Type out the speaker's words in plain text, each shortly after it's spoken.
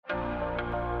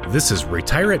This is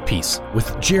Retire at Peace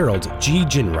with Gerald G.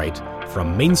 Ginwright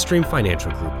from Mainstream Financial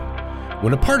Group.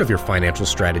 When a part of your financial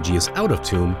strategy is out of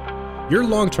tune, your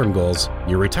long-term goals,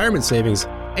 your retirement savings,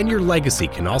 and your legacy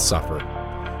can all suffer.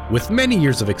 With many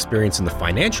years of experience in the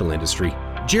financial industry,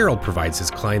 Gerald provides his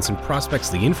clients and prospects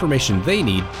the information they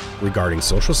need regarding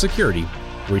Social Security,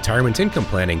 retirement income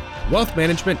planning, wealth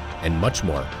management, and much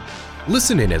more.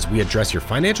 Listen in as we address your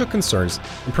financial concerns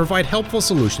and provide helpful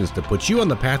solutions to put you on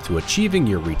the path to achieving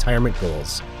your retirement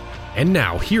goals. And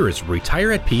now, here is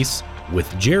Retire at Peace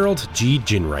with Gerald G.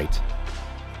 Ginwright.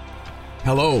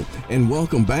 Hello, and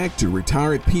welcome back to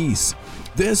Retire at Peace.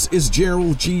 This is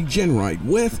Gerald G. Ginwright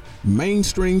with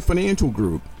Mainstream Financial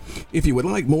Group. If you would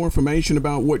like more information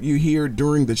about what you hear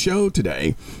during the show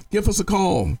today, give us a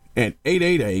call at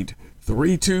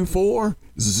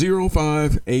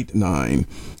 888-324-0589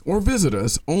 or visit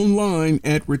us online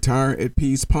at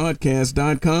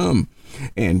retireatpeacepodcast.com.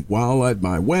 And while at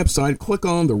my website, click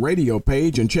on the radio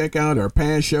page and check out our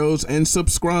past shows and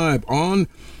subscribe on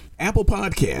Apple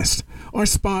Podcasts or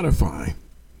Spotify.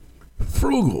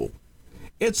 Frugal.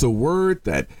 It's a word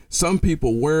that some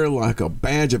people wear like a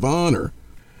badge of honor,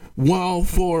 while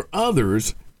for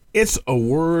others, it's a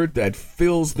word that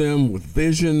fills them with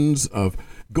visions of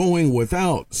going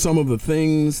without some of the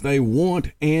things they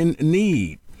want and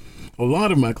need. A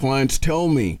lot of my clients tell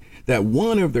me that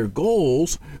one of their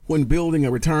goals when building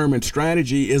a retirement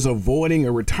strategy is avoiding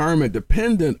a retirement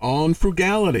dependent on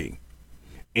frugality.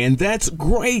 And that's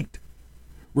great.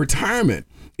 Retirement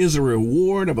is a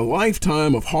reward of a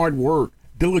lifetime of hard work,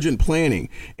 diligent planning,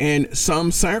 and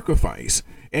some sacrifice,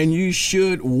 and you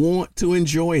should want to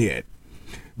enjoy it.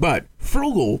 But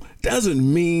frugal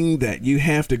doesn't mean that you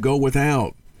have to go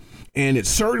without. And it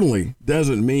certainly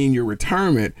doesn't mean your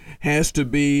retirement has to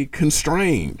be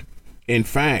constrained. In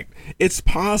fact, it's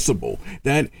possible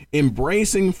that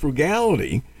embracing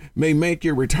frugality may make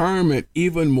your retirement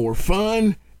even more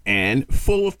fun and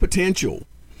full of potential.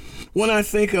 When I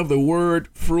think of the word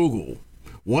frugal,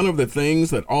 one of the things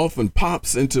that often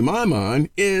pops into my mind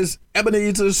is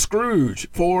Ebenezer Scrooge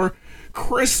for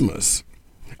Christmas,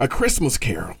 A Christmas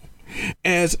Carol.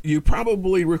 As you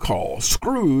probably recall,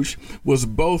 Scrooge was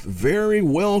both very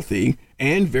wealthy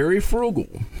and very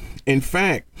frugal. In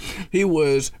fact, he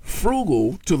was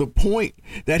frugal to the point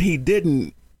that he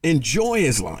didn't enjoy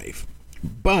his life,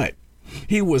 but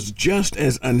he was just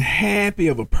as unhappy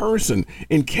of a person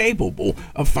and capable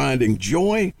of finding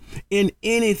joy in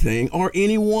anything or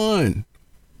anyone.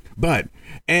 But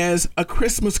as A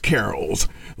Christmas Carol's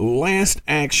last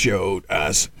act showed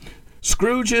us,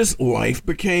 Scrooge's life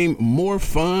became more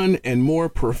fun and more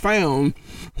profound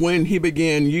when he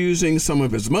began using some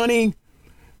of his money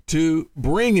to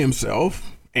bring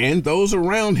himself and those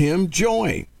around him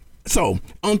joy. So,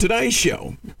 on today's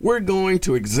show, we're going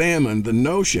to examine the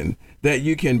notion that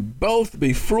you can both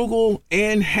be frugal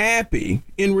and happy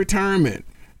in retirement.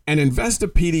 An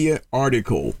Investopedia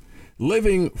article,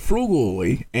 Living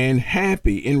Frugally and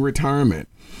Happy in Retirement,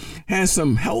 has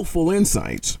some helpful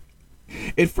insights.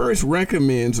 It first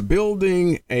recommends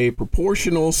building a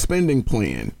proportional spending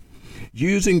plan.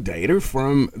 Using data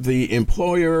from the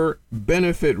Employer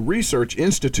Benefit Research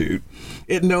Institute,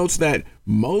 it notes that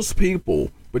most people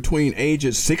between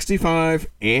ages 65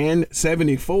 and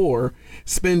 74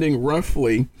 spending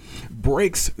roughly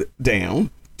breaks down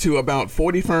to about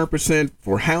 45%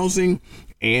 for housing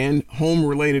and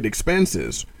home-related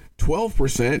expenses,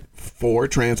 12% for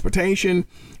transportation,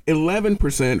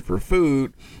 11% for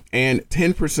food, and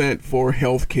 10% for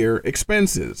healthcare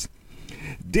expenses.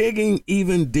 Digging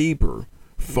even deeper,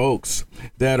 folks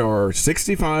that are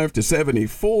 65 to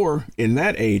 74 in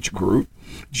that age group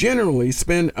generally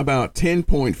spend about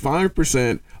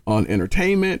 10.5% on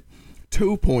entertainment,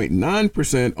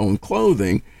 2.9% on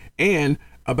clothing, and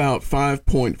about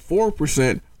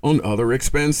 5.4% on other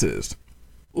expenses.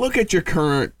 Look at your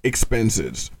current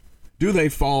expenses. Do they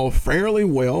fall fairly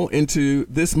well into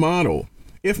this model?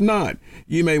 If not,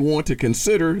 you may want to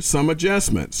consider some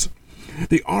adjustments.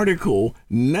 The article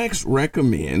next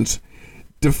recommends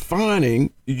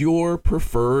defining your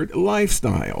preferred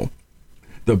lifestyle.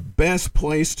 The best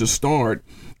place to start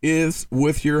is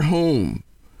with your home.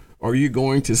 Are you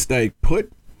going to stay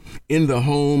put in the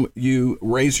home you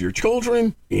raise your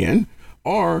children in,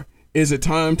 or is it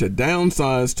time to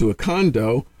downsize to a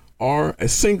condo or a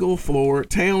single-floor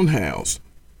townhouse?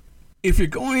 If you're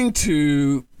going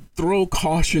to throw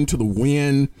caution to the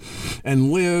wind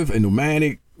and live a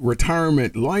nomadic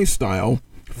retirement lifestyle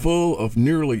full of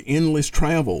nearly endless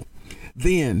travel,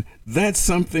 then that's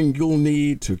something you'll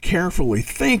need to carefully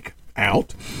think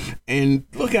out and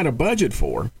look at a budget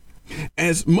for.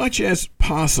 As much as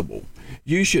possible,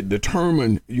 you should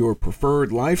determine your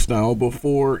preferred lifestyle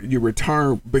before you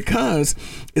retire, because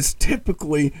it's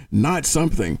typically not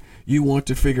something you want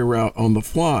to figure out on the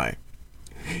fly.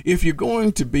 If you're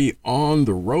going to be on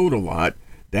the road a lot,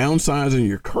 downsizing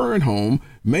your current home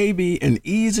may be an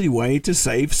easy way to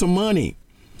save some money.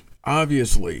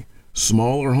 Obviously,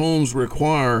 smaller homes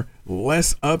require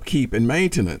less upkeep and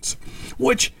maintenance,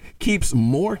 which keeps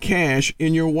more cash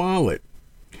in your wallet.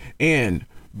 And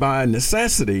by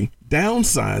necessity,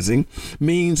 downsizing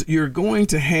means you're going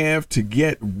to have to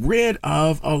get rid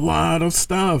of a lot of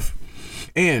stuff.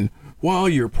 And while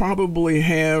you probably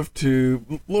have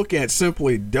to look at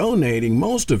simply donating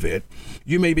most of it,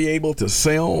 you may be able to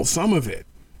sell some of it.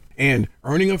 And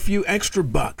earning a few extra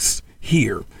bucks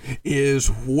here is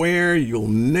where you'll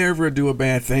never do a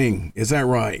bad thing. Is that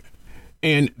right?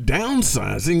 And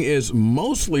downsizing is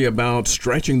mostly about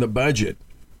stretching the budget.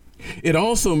 It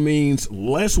also means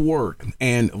less work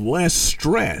and less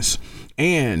stress.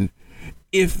 And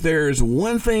if there's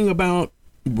one thing about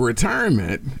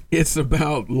retirement, it's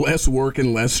about less work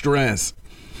and less stress.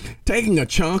 Taking a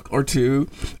chunk or two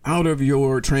out of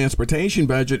your transportation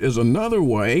budget is another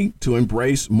way to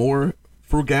embrace more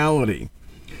frugality.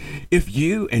 If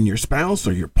you and your spouse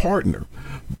or your partner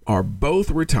are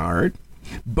both retired,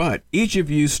 but each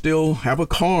of you still have a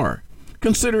car,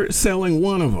 consider selling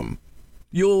one of them.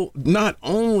 You'll not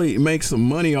only make some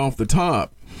money off the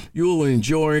top, you'll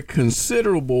enjoy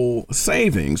considerable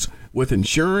savings with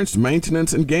insurance,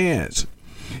 maintenance, and gas.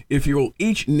 If you'll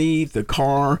each need the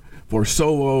car for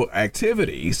solo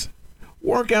activities,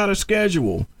 work out a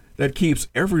schedule that keeps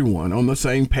everyone on the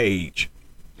same page.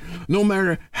 No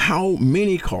matter how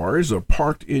many cars are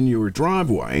parked in your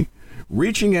driveway,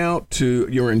 reaching out to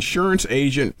your insurance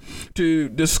agent to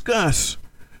discuss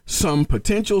some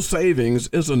potential savings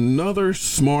is another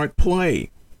smart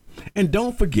play. And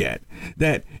don't forget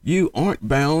that you aren't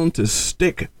bound to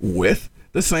stick with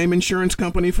the same insurance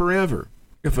company forever.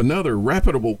 If another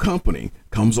reputable company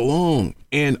comes along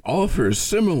and offers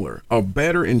similar or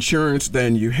better insurance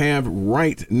than you have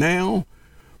right now,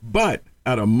 but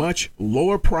at a much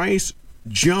lower price,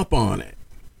 jump on it.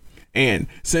 And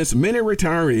since many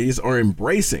retirees are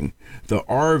embracing the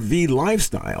RV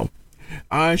lifestyle,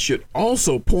 I should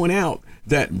also point out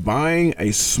that buying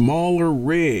a smaller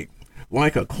rig,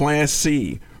 like a Class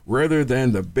C, rather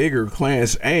than the bigger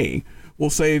Class A, will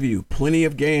save you plenty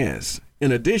of gas,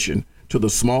 in addition to the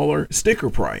smaller sticker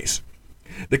price.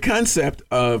 The concept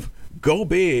of go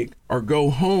big or go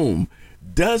home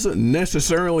doesn't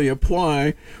necessarily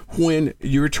apply when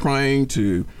you're trying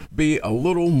to be a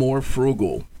little more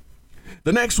frugal.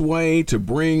 The next way to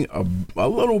bring a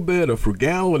little bit of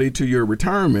frugality to your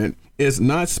retirement is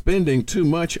not spending too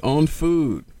much on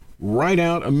food. Write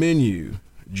out a menu,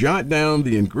 jot down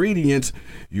the ingredients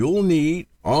you'll need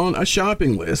on a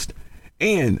shopping list,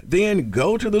 and then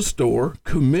go to the store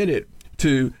committed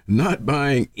to not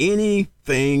buying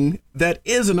anything that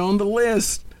isn't on the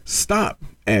list. Stop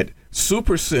at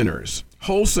supercenters,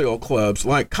 wholesale clubs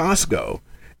like Costco,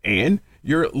 and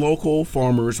your local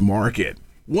farmers market.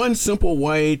 One simple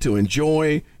way to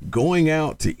enjoy going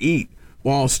out to eat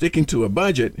while sticking to a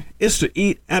budget is to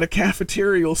eat at a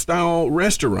cafeteria-style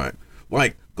restaurant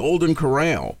like Golden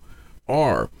Corral,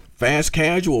 or fast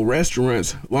casual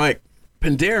restaurants like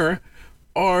Pandera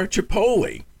or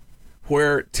Chipotle,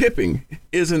 where tipping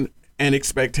isn't an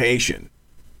expectation.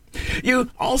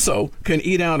 You also can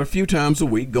eat out a few times a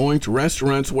week, going to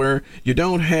restaurants where you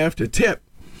don't have to tip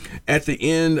at the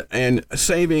end and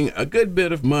saving a good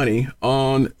bit of money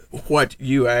on what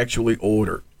you actually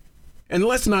order. And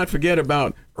let's not forget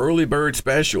about early bird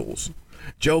specials.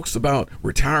 Jokes about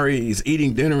retirees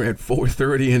eating dinner at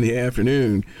 4:30 in the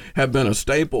afternoon have been a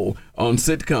staple on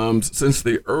sitcoms since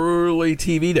the early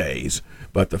TV days,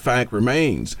 but the fact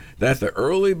remains that the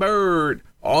early bird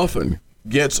often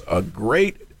gets a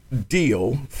great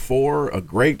deal for a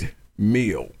great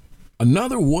meal.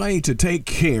 Another way to take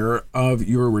care of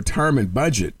your retirement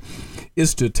budget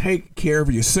is to take care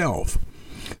of yourself.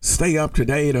 Stay up to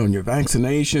date on your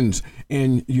vaccinations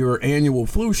and your annual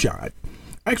flu shot.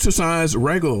 Exercise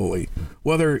regularly,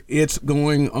 whether it's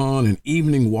going on an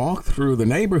evening walk through the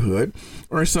neighborhood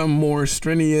or some more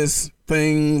strenuous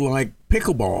thing like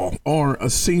pickleball or a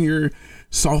senior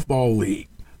softball league.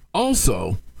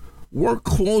 Also, work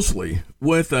closely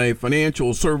with a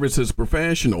financial services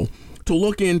professional to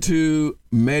look into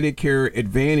Medicare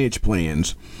Advantage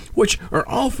plans, which are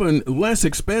often less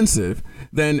expensive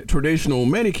than traditional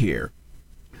Medicare.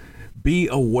 Be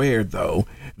aware, though,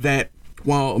 that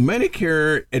while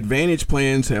Medicare Advantage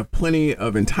plans have plenty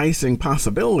of enticing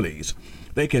possibilities,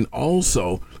 they can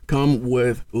also come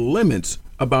with limits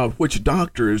about which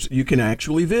doctors you can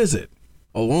actually visit.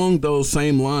 Along those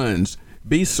same lines,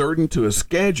 be certain to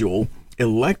schedule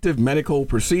elective medical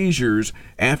procedures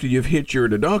after you've hit your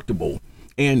deductible,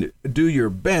 and do your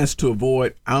best to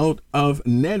avoid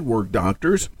out-of-network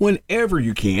doctors whenever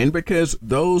you can, because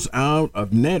those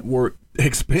out-of-network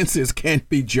expenses can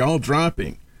be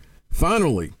jaw-dropping.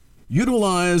 Finally,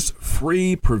 utilize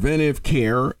free preventive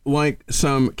care like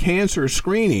some cancer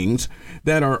screenings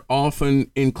that are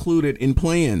often included in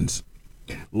plans.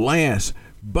 Last,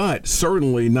 but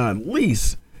certainly not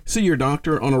least, see your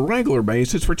doctor on a regular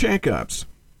basis for checkups.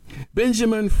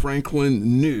 Benjamin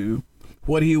Franklin knew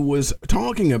what he was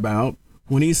talking about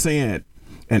when he said,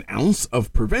 "An ounce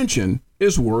of prevention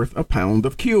is worth a pound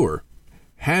of cure."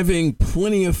 Having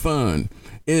plenty of fun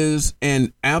is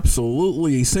an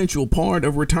absolutely essential part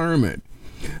of retirement.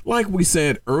 Like we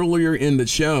said earlier in the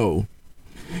show,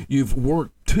 you've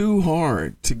worked too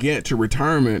hard to get to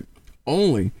retirement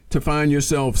only to find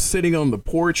yourself sitting on the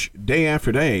porch day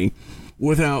after day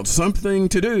without something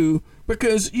to do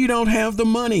because you don't have the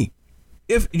money.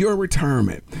 If your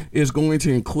retirement is going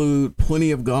to include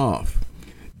plenty of golf,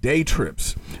 day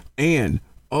trips, and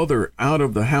other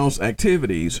out-of-the-house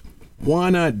activities,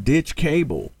 why not ditch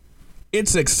cable?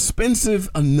 It's expensive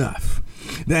enough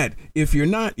that if you're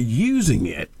not using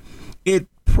it, it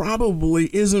probably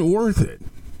isn't worth it.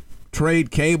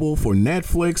 Trade cable for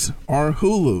Netflix or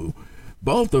Hulu.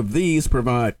 Both of these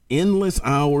provide endless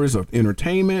hours of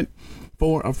entertainment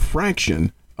for a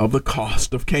fraction of the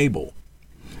cost of cable.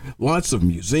 Lots of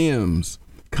museums,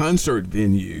 concert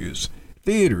venues,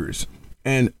 theaters,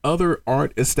 and other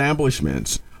art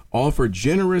establishments offer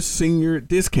generous senior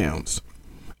discounts.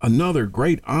 Another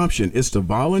great option is to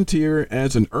volunteer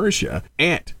as an usher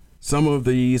at some of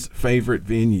these favorite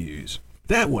venues.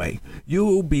 That way,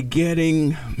 you'll be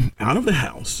getting out of the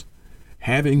house,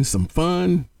 having some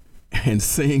fun, and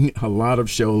seeing a lot of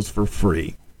shows for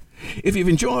free. If you've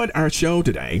enjoyed our show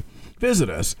today, visit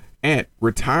us at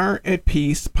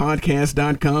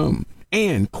retireatpeacepodcast.com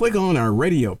and click on our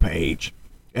radio page.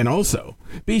 And also,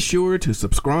 be sure to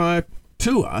subscribe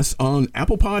to us on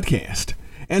Apple Podcast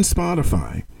and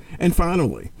Spotify. And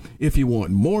finally, if you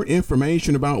want more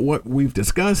information about what we've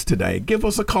discussed today, give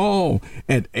us a call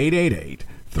at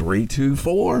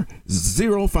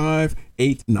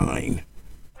 888-324-0589.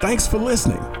 Thanks for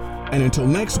listening. And until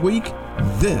next week,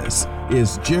 this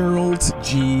is Gerald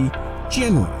G.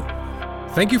 Ginwright.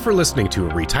 Thank you for listening to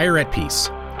Retire at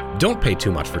Peace. Don't pay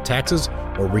too much for taxes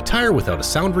or retire without a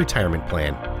sound retirement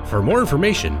plan. For more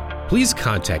information, please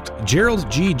contact Gerald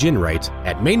G. Ginwright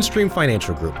at Mainstream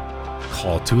Financial Group.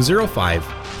 Call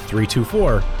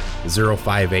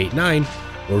 205-324-0589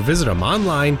 or visit them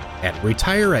online at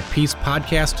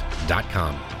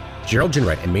retireatpeacepodcast.com. Gerald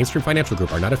Ginwright and Mainstream Financial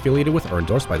Group are not affiliated with or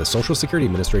endorsed by the Social Security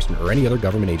Administration or any other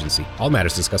government agency. All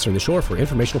matters discussed during the show are for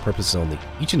informational purposes only.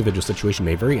 Each individual situation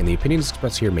may vary, and the opinions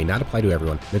expressed here may not apply to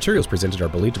everyone. Materials presented are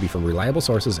believed to be from reliable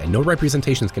sources, and no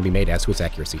representations can be made as to its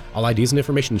accuracy. All ideas and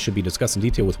information should be discussed in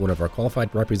detail with one of our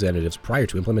qualified representatives prior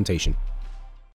to implementation.